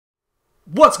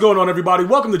What's going on, everybody?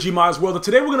 Welcome to GmiasWorld, and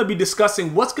today we're going to be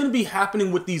discussing what's going to be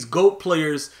happening with these GOAT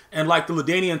players and like the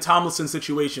LaDainian Tomlinson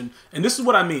situation. And this is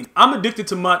what I mean. I'm addicted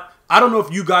to MUT. I don't know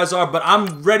if you guys are, but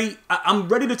I'm ready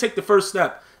to take the first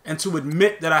step and to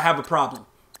admit that I have a problem.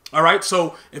 All right,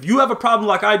 so if you have a problem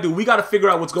like I do, we got to figure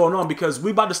out what's going on because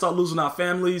we're about to start losing our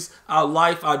families, our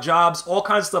life, our jobs, all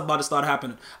kinds of stuff about to start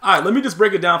happening. All right, let me just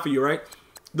break it down for you, right?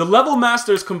 The level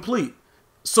master is complete.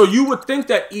 So you would think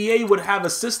that EA would have a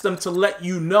system to let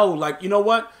you know, like, you know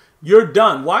what? You're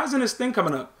done. Why isn't this thing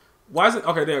coming up? Why isn't...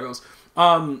 Okay, there it goes.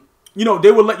 You know,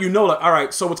 they would let you know, like, all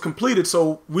right, so it's completed,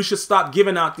 so we should stop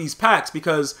giving out these packs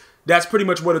because that's pretty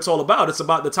much what it's all about. It's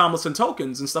about the Tomlinson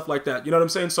tokens and stuff like that. You know what I'm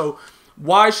saying? So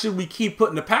why should we keep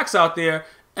putting the packs out there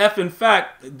if, in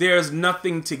fact, there's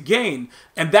nothing to gain?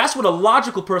 And that's what a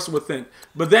logical person would think.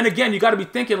 But then again, you got to be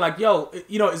thinking like, yo,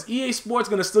 you know, is EA Sports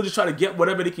going to still just try to get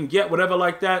whatever they can get, whatever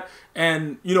like that?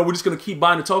 And, you know, we're just going to keep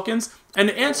buying the tokens? And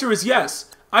the answer is yes.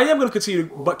 I am going to continue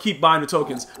to keep buying the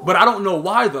tokens. But I don't know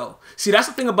why, though. See, that's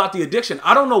the thing about the addiction.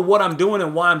 I don't know what I'm doing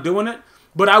and why I'm doing it.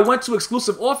 But I went to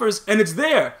exclusive offers, and it's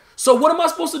there. So what am I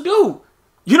supposed to do?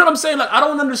 You know what I'm saying? Like, I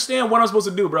don't understand what I'm supposed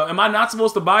to do, bro. Am I not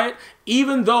supposed to buy it?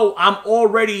 Even though I'm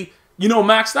already, you know,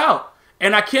 maxed out.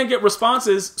 And I can't get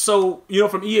responses, so, you know,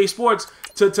 from EA Sports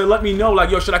to let me know, like,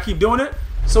 yo, should I keep doing it?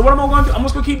 So what am I going to do? I'm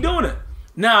just going to keep doing it.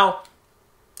 Now,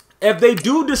 if they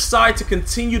do decide to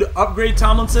continue to upgrade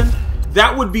Tomlinson,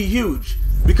 that would be huge.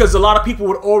 Because a lot of people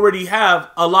would already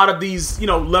have a lot of these, you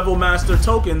know, level master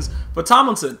tokens for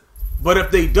Tomlinson. But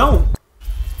if they don't,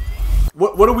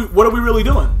 what are we really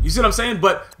doing? You see what I'm saying?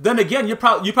 But then again, you're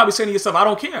probably saying to yourself, I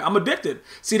don't care. I'm addicted.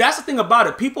 See, that's the thing about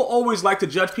it. People always like to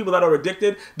judge people that are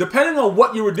addicted. Depending on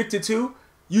what you're addicted to,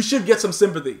 you should get some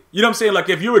sympathy. You know what I'm saying? Like,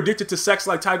 if you're addicted to sex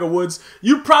like Tiger Woods,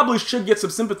 you probably should get some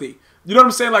sympathy. You know what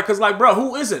I'm saying? Like, because, like, bro,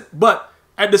 who isn't? But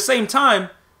at the same time,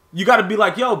 you got to be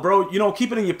like, yo, bro, you know,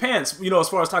 keep it in your pants, you know, as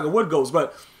far as Tiger Woods goes.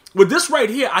 But with this right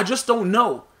here, I just don't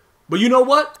know. But you know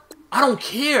what? I don't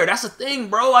care. That's the thing,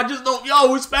 bro. I just don't...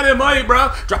 Yo, we're spending money, bro.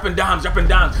 Dropping dimes, dropping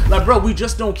dimes. Like, bro, we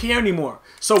just don't care anymore.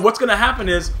 So what's going to happen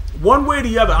is, one way or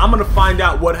the other, I'm going to find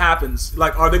out what happens.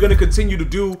 Like, are they going to continue to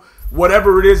do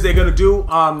whatever it is they're going to do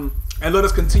and let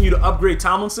us continue to upgrade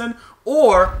Tomlinson?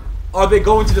 Or are they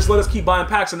going to just let us keep buying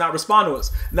packs and not respond to us?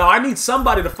 Now, I need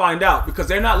somebody to find out because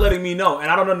they're not letting me know.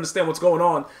 And I don't understand what's going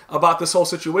on about this whole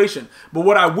situation. But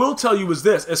what I will tell you is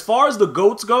this. As far as the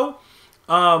GOATs go...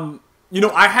 you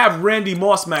know, I have Randy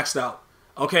Moss maxed out,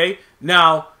 okay?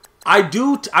 Now, I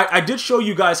did show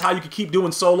you guys how you could keep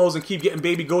doing solos and keep getting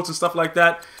baby goats and stuff like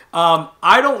that.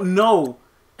 I don't know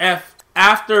if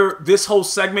after this whole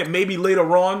segment, maybe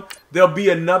later on, there'll be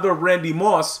another Randy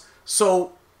Moss.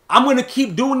 So, I'm going to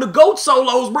keep doing the goat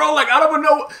solos, bro. Like, I don't even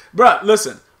know. Bro,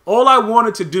 listen, all I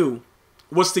wanted to do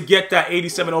was to get that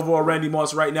 87 overall Randy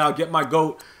Moss right now, get my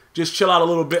goat, just chill out a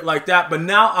little bit like that. But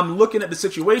now I'm looking at the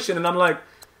situation and I'm like,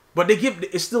 but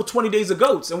it's still 20 days of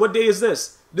goats. And what day is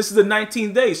this? This is the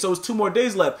 19th day, so it's 2 more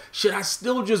days left. Should I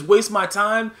still just waste my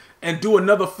time and do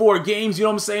another 4 games, you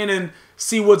know what I'm saying, and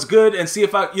see what's good and see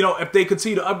if if they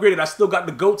continue to upgrade it, I still got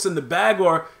the goats in the bag,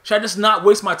 or should I just not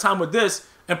waste my time with this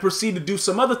and proceed to do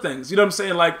some other things? You know what I'm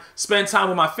saying? Like spend time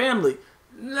with my family.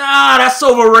 Nah, that's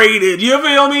overrated. You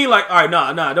feel me? Like, all right, nah,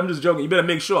 I'm just joking. You better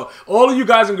make sure. All of you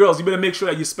guys and girls, you better make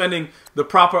sure that you're spending the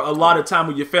proper allotted time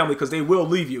with your family because they will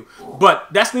leave you. But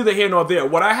that's neither here nor there.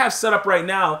 What I have set up right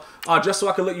now, just so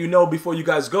I can let you know before you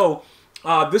guys go,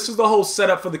 this is the whole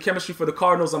setup for the chemistry for the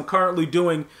Cardinals. I'm currently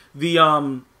doing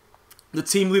the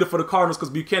team leader for the Cardinals because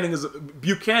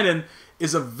Buchanan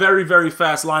is a very, very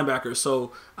fast linebacker.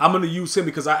 So I'm going to use him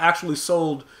because I actually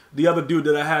sold the other dude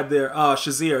that I had there,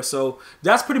 Shazier. So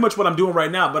that's pretty much what I'm doing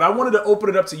right now. But I wanted to open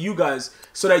it up to you guys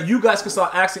so that you guys can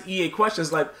start asking EA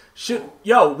questions like,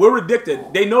 yo, we're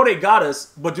addicted. They know they got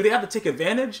us, but do they have to take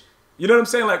advantage? You know what I'm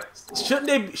saying? Like,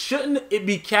 shouldn't it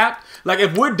be capped? Like,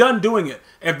 if we're done doing it,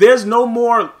 if there's no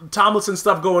more Tomlinson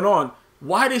stuff going on,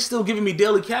 why are they still giving me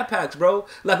daily cap packs, bro?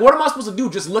 Like, what am I supposed to do?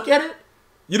 Just look at it?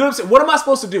 You know what I'm saying? What am I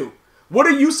supposed to do? What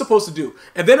are you supposed to do?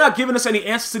 If they're not giving us any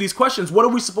answers to these questions, what are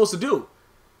we supposed to do?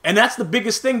 And that's the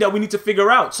biggest thing that we need to figure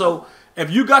out. So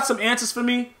if you got some answers for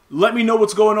me, let me know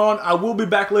what's going on. I will be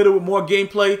back later with more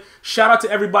gameplay. Shout out to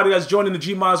everybody that's joining the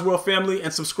GmiasWorld family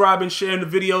and subscribing, sharing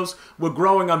the videos. We're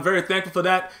growing. I'm very thankful for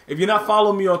that. If you're not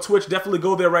following me on Twitch, definitely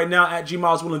go there right now at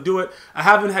GmiasWorld and do it. I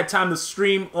haven't had time to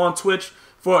stream on Twitch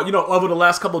for, you know, over the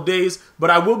last couple of days.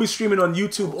 But I will be streaming on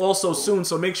YouTube also soon,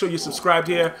 so make sure you're subscribed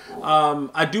here.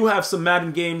 I do have some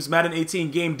Madden games, Madden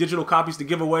 18 game digital copies to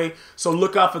give away, so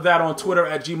look out for that on Twitter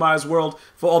at GmiasWorld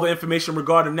for all the information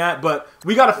regarding that. But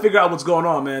we got to figure out what's going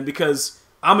on, man, because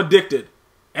I'm addicted,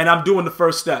 and I'm doing the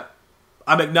first step.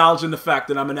 I'm acknowledging the fact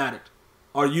that I'm an addict.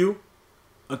 Are you?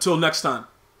 Until next time,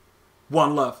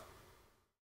 one love.